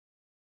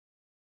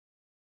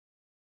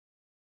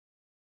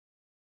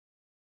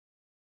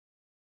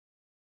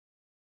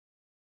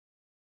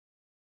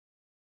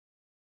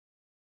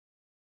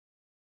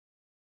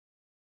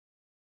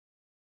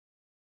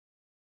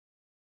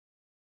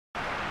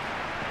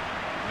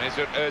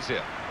Mesut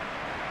Ozil.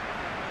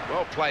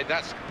 Well played,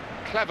 that's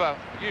clever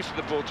use of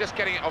the ball, just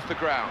getting it off the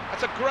ground.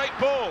 That's a great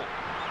ball.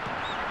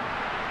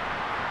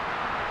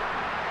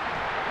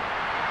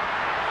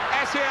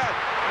 Essien,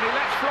 and he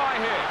lets fly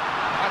here.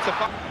 That's a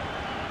fun.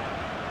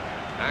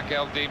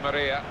 Angel Di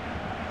Maria.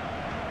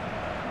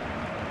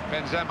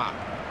 Benzema.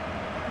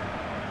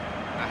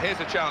 Now here's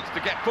a chance to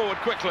get forward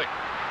quickly.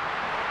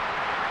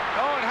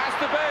 Oh, it has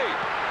to be.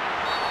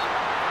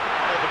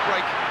 Oh, the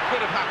break could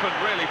have happened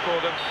really for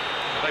them.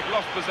 They've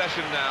lost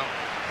possession now,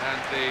 and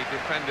the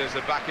defenders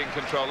are back in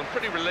control and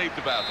pretty relieved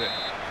about it.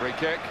 Free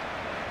kick.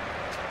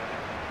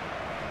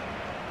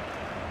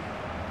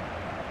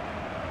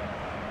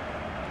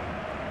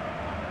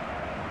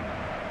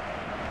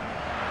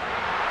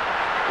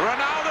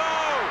 Ronaldo!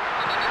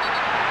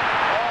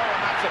 Oh,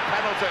 and that's a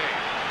penalty.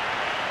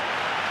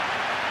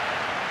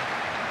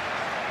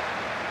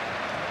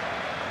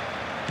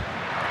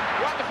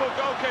 Wonderful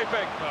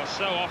goalkeeping. Well,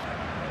 so often.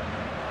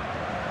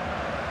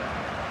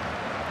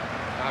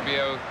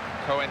 Fabio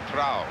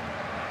Coentrao.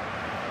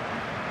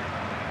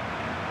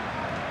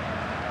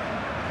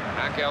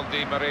 Angel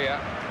Di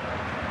Maria.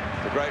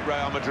 The great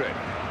Real Madrid.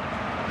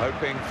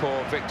 Hoping for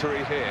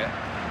victory here,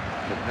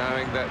 but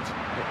knowing that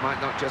it might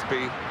not just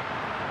be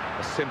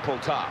a simple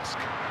task.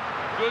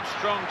 Good,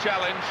 strong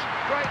challenge.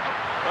 Great.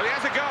 Well, he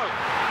has a go.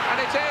 And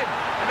it's in.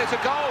 And it's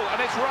a goal. And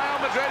it's Real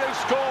Madrid who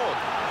scored.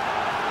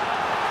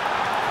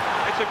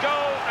 It's a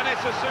goal, and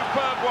it's a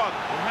superb one.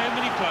 Well, how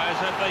many players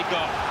have they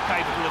got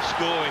capable of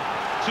scoring?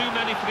 Too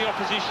many for the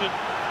opposition.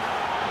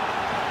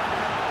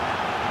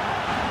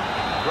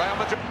 Real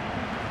Madrid.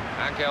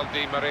 Angel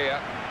Di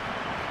Maria.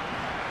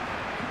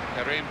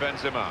 Karim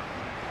Benzema.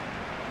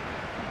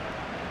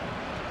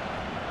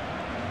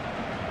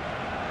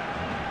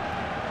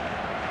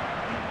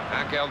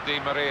 Angel Di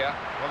Maria.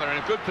 Well, they're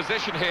in a good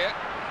position here.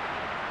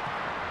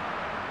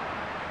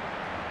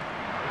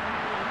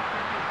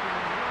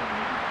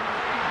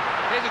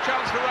 Here's a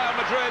chance for Real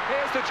Madrid.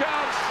 Here's the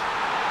chance.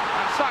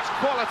 And such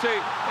quality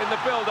in the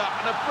build-up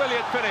and a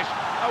brilliant finish.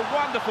 A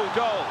wonderful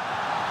goal.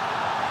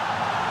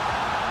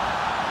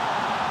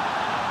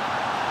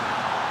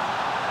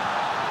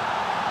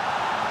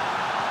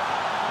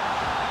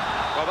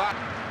 Well, that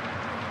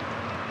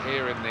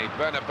here in the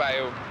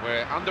Bernabeu,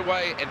 we're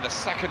underway in the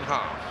second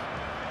half.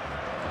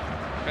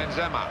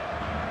 Benzema.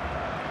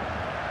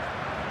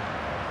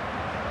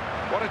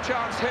 What a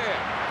chance here.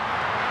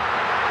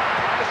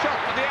 The shot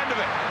at the end of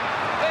it.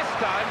 This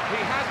time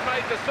he has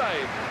made the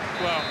save.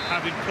 Well,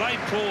 having played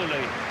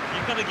poorly,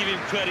 you've got to give him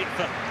credit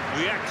for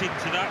reacting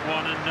to that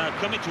one and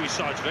coming to his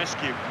side's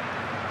rescue.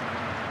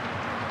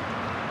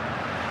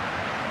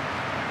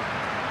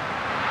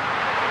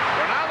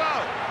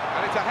 Ronaldo,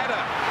 and it's a header.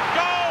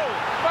 Goal!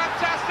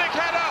 Fantastic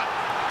header!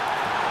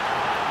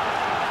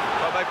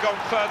 Well, they've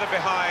gone further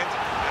behind,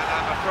 and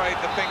I'm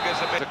afraid the fingers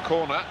are a bit... A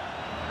corner,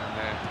 and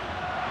they're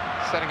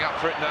setting up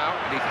for it now,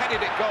 and he's headed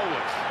it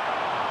goalwards.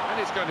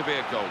 And it's going to be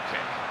a goal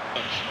kick.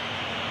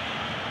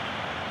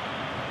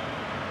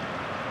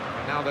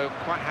 Ronaldo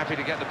quite happy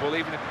to get the ball,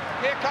 even if...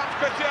 Here comes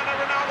Cristiano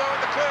Ronaldo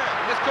in the clear.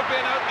 This could be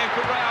an opening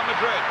for Real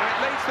Madrid. And it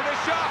leads to this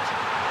shot.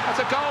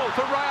 That's a goal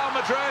for Real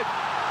Madrid.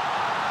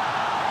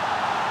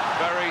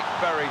 Very,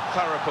 very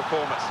thorough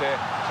performance here.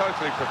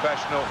 Totally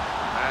professional,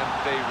 and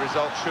the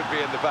result should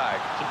be in the bag.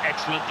 Some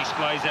excellent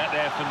displays out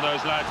there from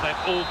those lads. They've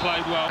all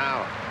played well.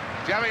 Now,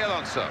 Xabi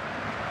Alonso.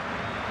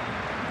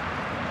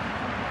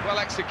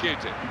 Well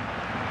executed.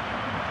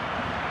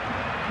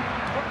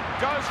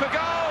 Goes for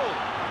goal!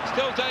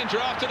 Still danger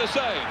after the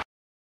save.